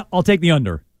tonight? Yeah, I'll take the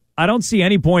under. I don't see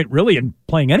any point really in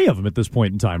playing any of them at this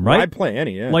point in time, right? Well, I'd play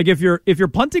any, yeah. Like if you're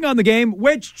punting on the game,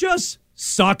 which just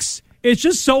sucks. It's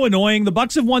just so annoying. The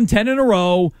Bucks have won 10 in a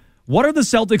row. What are the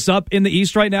Celtics up in the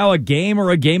East right now? A game or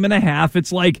a game and a half?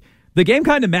 It's like the game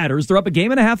kind of matters. They're up a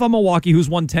game and a half on Milwaukee, who's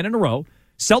won 10 in a row.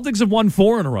 Celtics have won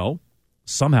 4 in a row.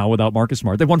 Somehow without Marcus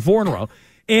Smart. They've won 4 in a row.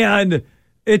 And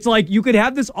it's like you could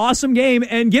have this awesome game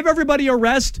and give everybody a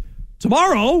rest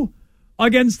tomorrow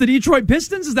against the Detroit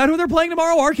Pistons. Is that who they're playing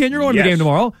tomorrow? Arkan, you're going to the game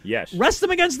tomorrow. Yes. Rest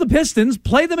them against the Pistons.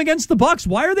 Play them against the Bucks.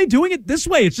 Why are they doing it this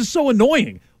way? It's just so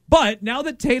annoying. But now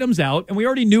that Tatum's out, and we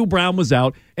already knew Brown was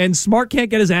out, and Smart can't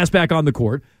get his ass back on the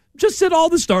court, just sit all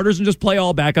the starters and just play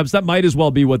all backups. That might as well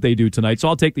be what they do tonight, so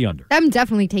I'll take the under. I'm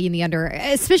definitely taking the under,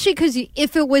 especially because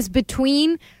if it was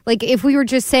between, like if we were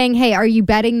just saying, hey, are you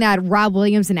betting that Rob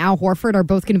Williams and Al Horford are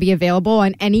both going to be available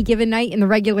on any given night in the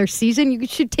regular season, you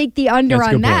should take the under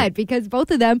on that because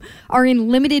both of them are in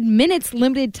limited minutes,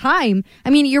 limited time. I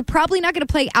mean, you're probably not going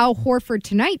to play Al Horford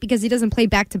tonight because he doesn't play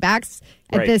back-to-backs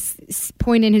at this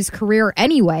point in his career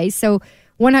anyway, so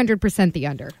 100% the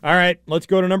under. All right, let's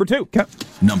go to number 2.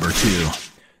 Number 2.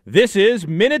 This is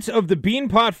minutes of the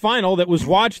Beanpot Final that was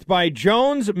watched by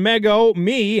Jones, Mego,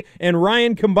 me, and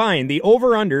Ryan combined. The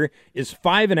over-under is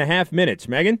 5.5 minutes.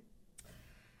 Megan?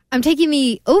 I'm taking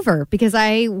the over because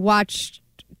I watched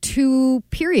 2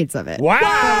 periods of it. Wow! The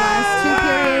last 2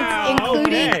 periods,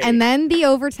 including, and then the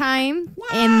overtime,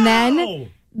 and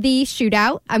then the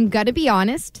shootout. I'm going to be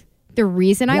honest. The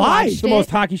reason I watched It's the most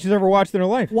hockey she's ever watched in her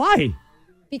life. Why?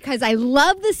 Because I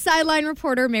love the sideline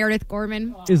reporter, Meredith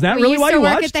Gorman. Is that really why you watched? We used to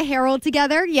work at the Herald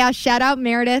together. Yeah, shout out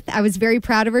Meredith. I was very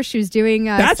proud of her. She was doing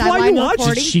That's sideline why you watched?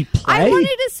 reporting. Did she play? I wanted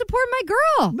to support my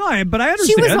girl. No, but I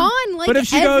understand. She was on like but if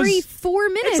she every goes, 4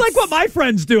 minutes. It's like what my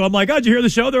friends do. I'm like, oh, did you hear the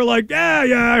show? They're like, yeah,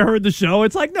 I heard the show.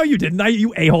 It's like, no, you didn't.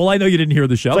 You a-hole. I know you didn't hear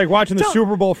the show. It's like watching the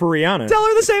Super Bowl for Rihanna. Tell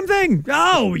her the same thing.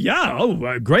 Oh, yeah.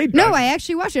 Oh, great. No, I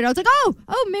actually watched it. I was like,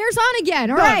 oh, Mare's on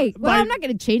again. All right. Well, I'm not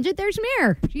going to change it. There's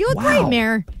Mare. You look great,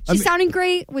 Mare. She's sounding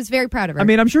great. Was very proud of her. I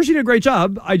mean, I'm sure she did a great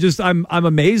job. I'm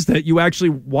amazed that you actually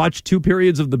watched 2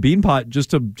 periods of the Beanpot just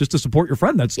to support your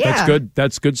friend. That's good.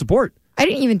 That's good support. I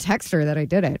didn't even text her that I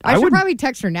did it. I should probably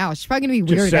text her now. She's probably going to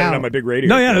be weirded out. Just said it on my big radio.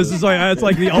 No, yeah, this is like it's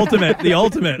like the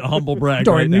ultimate humble brag.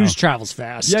 Our right news now. travels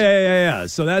fast. Yeah.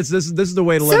 So this is the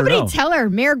way to let her know. Somebody tell her,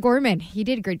 Mayor Gorman, he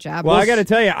did a great job. Well, I got to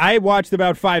tell you, I watched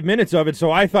about 5 minutes of it,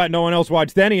 so I thought no one else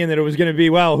watched any, and that it was going to be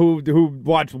who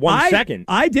watched 1 second.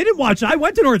 I didn't watch. I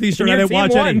went to Northeastern. I didn't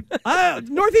watch any.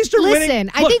 Northeastern winning.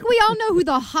 Listen, I think we all know who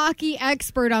the hockey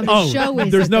expert on the show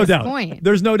is. There's at no this doubt. Point.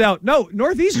 There's no doubt. No,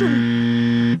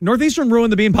 Northeastern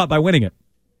ruined the Beanpot by winning it.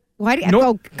 Why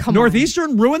do come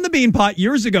Northeastern ruined the Beanpot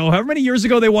years ago. However many years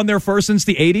ago they won their first since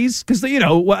the 80s? Because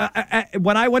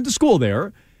when I went to school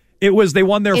there, it was they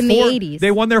won their in the 80s.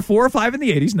 They won their 4 or 5 in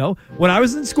the 80s. No, when I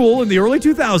was in school in the early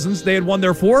 2000s, they had won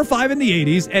their 4 or 5 in the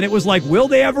 80s, and it was like, will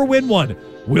they ever win one?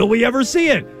 Will we ever see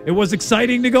it? It was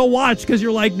exciting to go watch because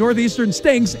you're like, Northeastern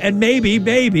stinks, and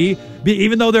maybe,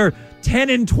 even though they're 10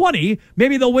 and 20,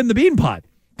 maybe they'll win the Beanpot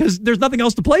because there's nothing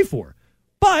else to play for.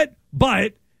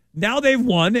 But now they've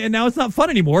won, and now it's not fun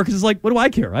anymore because it's like, what do I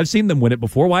care? I've seen them win it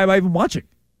before. Why am I even watching?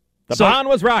 The Bond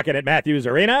was rocking at Matthews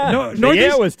Arena. The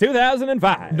year was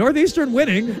 2005. Northeastern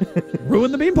winning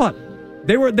ruined the Beanpot.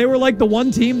 They were like the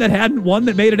one team that hadn't won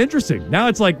that made it interesting. Now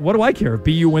it's like, what do I care if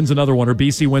BU wins another one or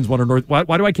BC wins one or North?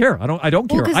 Why do I care? I don't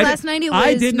care. Because last night it was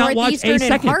I did not watch Northeastern a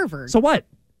second. and Harvard. So what?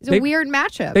 It's a weird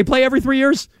matchup. They play every 3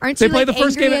 years. Aren't they you play like the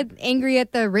first angry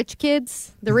at the rich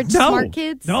kids, the rich smart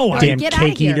kids? No, damn get cake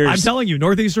out of here. eaters. I'm telling you,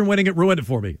 Northeastern winning it ruined it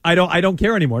for me. I don't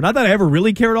care anymore. Not that I ever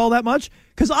really cared all that much,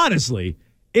 because honestly,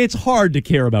 it's hard to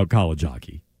care about college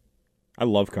hockey. I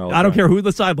love college. I don't care who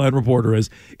the sideline reporter is.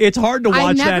 It's hard to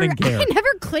watch that and care. I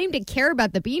never claimed to care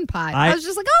about the Beanpot. I was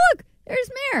just like, oh look, there's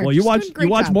Mare. Well, you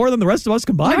watch more than the rest of us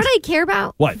combined. You know what I care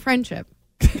about? What? Friendship.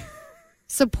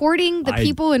 Supporting the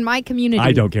people in my community.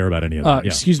 I don't care about any of that.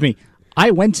 Excuse me.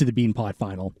 I went to the Beanpot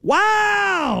Final.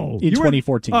 Wow! In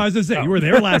 2014. I was going to say, you were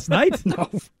there last night? No,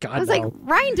 God, I was like,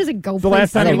 Ryan doesn't go the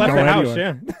last time he left the house,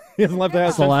 anywhere. yeah. He hasn't left the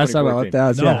house. That's the last time I left the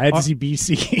house. No, yeah, I had to see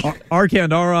BC.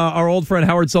 Arkan, our old friend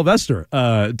Howard Sylvester,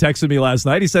 texted me last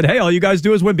night. He said, hey, all you guys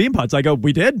do is win Beanpots. I go,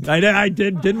 we did? I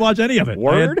didn't watch any of it.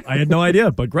 Word? I had no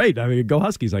idea, but great. I mean, go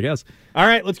Huskies, I guess. All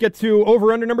right, let's get to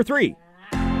over-under number 3.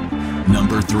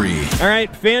 Number 3. All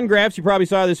right, Fangraphs. You probably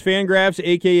saw this. Fangraphs,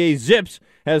 a.k.a. Zips,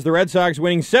 has the Red Sox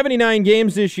winning 79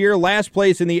 games this year, last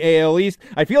place in the AL East.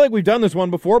 I feel like we've done this one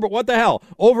before, but what the hell?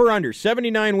 Over-under,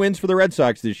 79 wins for the Red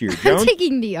Sox this year. Jones? I'm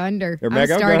taking the under.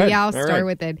 I'll start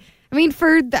with it. I mean,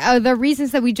 for the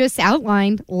reasons that we just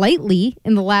outlined lightly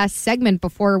in the last segment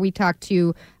before we talked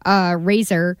to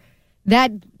Razor,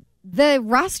 that the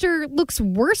roster looks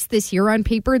worse this year on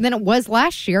paper than it was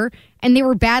last year, and they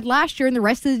were bad last year, and the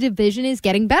rest of the division is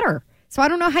getting better. So I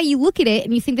don't know how you look at it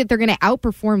and you think that they're going to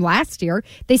outperform last year.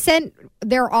 They sent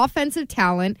their offensive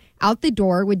talent out the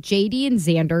door with JD and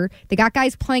Xander. They got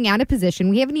guys playing out of position.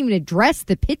 We haven't even addressed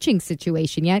the pitching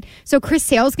situation yet. So Chris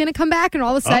Sale's going to come back, and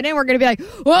all of a sudden we're going to be like,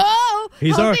 whoa,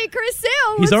 Chris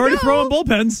Sale. He's already throwing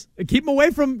bullpens. Keep him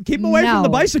away from the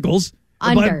bicycles.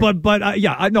 Under. But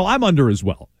I'm under as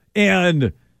well.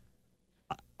 And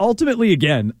ultimately,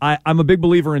 again, I'm a big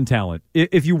believer in talent.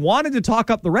 If you wanted to talk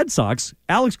up the Red Sox,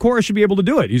 Alex Cora should be able to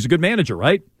do it. He's a good manager,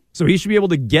 right? So he should be able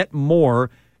to get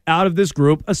more out of this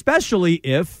group, especially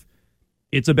if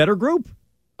it's a better group.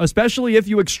 Especially if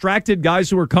you extracted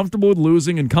guys who are comfortable with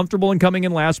losing and comfortable in coming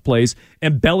in last place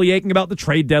and bellyaching about the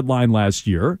trade deadline last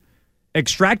year.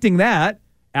 Extracting that,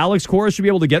 Alex Cora should be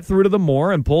able to get through to them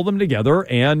more and pull them together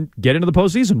and get into the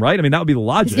postseason, right? I mean, that would be the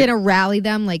logic. He's going to rally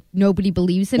them like nobody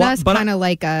believes in us, kind of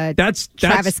like Travis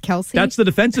Kelce. That's the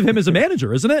defense of him as a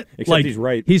manager, isn't it? Except he's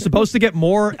right. He's supposed to get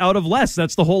more out of less.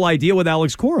 That's the whole idea with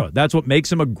Alex Cora. That's what makes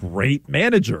him a great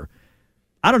manager.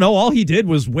 I don't know. All he did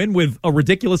was win with a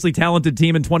ridiculously talented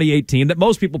team in 2018 that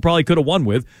most people probably could have won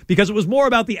with because it was more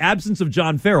about the absence of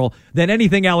John Farrell than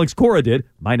anything Alex Cora did,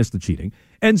 minus the cheating.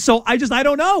 And so I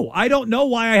don't know. I don't know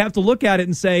why I have to look at it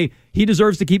and say he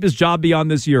deserves to keep his job beyond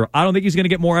this year. I don't think he's going to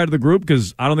get more out of the group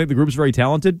because I don't think the group's very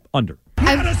talented. Under.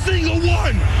 Not a single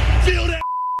one. Feel that.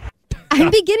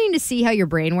 I'm beginning to see how your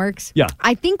brain works. Yeah.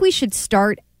 I think we should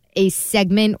start a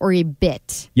segment or a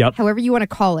bit, however you want to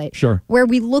call it, where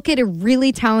we look at a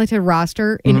really talented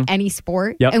roster in any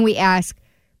sport and we ask,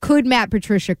 could Matt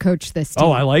Patricia coach this team?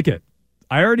 Oh, I like it.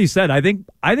 I already said I think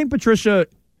Patricia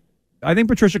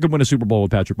could win a Super Bowl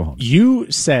with Patrick Mahomes.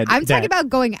 You said I'm talking about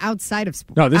going outside of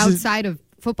sport, outside of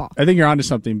football. I think you're onto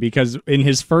something because in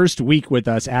his first week with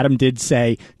us, Adam did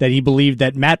say that he believed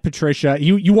that Matt Patricia,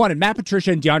 you wanted Matt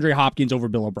Patricia and DeAndre Hopkins over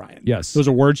Bill O'Brien. Yes. Those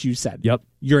are words you said. Yep.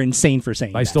 You're insane for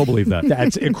saying that. I still believe that.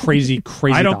 That's a crazy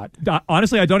thought.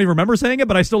 Honestly, I don't even remember saying it,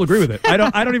 but I still agree with it. I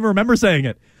don't even remember saying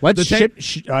it. Let's ship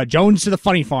Jones to the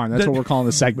funny farm. That's what we're calling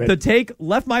the segment. The take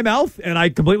left my mouth, and I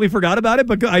completely forgot about it,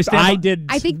 but I stand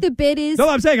I think the bid is... No,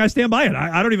 I'm saying I stand by it.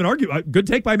 I don't even argue. Good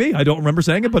take by me. I don't remember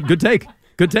saying it, but good take.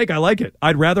 Good take. I like it.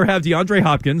 I'd rather have DeAndre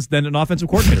Hopkins than an offensive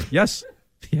coordinator. Yes.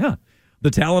 Yeah.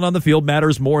 The talent on the field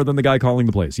matters more than the guy calling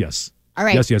the plays. Yes. All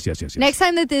right. Yes. Next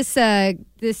time that this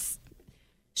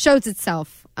shows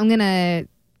itself, I'm going to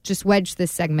just wedge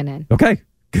this segment in. Okay.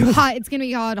 Good. It's going to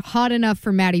be hot enough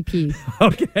for Matty P.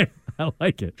 Okay. I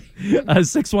like it.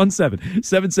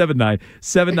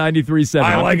 617-779-7937.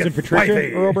 I like it.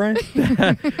 Patricia or O'Brien?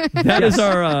 That is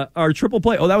our triple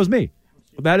play. Oh, that was me.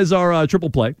 That is our triple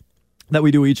play that we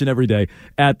do each and every day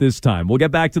at this time. We'll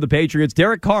get back to the Patriots.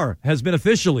 Derek Carr has been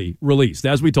officially released.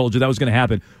 As we told you, that was going to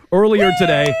happen earlier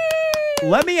today.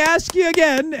 Let me ask you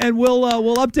again, and we'll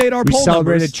update our poll numbers. We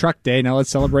celebrated Truck Day. Now let's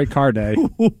celebrate Car Day.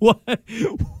 What?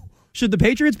 Should the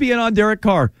Patriots be in on Derek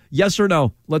Carr? Yes or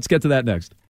no? Let's get to that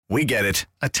next. We get it.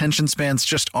 Attention spans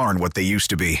just aren't what they used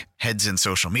to be. Heads in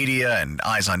social media and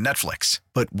eyes on Netflix.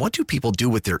 But what do people do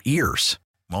with their ears?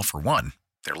 Well, for one,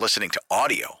 they're listening to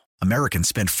audio. Americans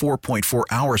spend 4.4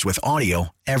 hours with audio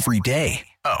every day.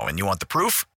 Oh, and you want the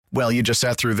proof? Well, you just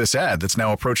sat through this ad that's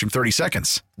now approaching 30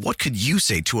 seconds. What could you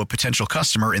say to a potential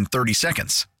customer in 30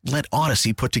 seconds? Let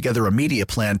Odyssey put together a media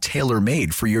plan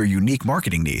tailor-made for your unique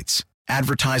marketing needs.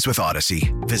 Advertise with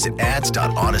Odyssey. Visit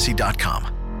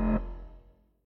ads.odyssey.com.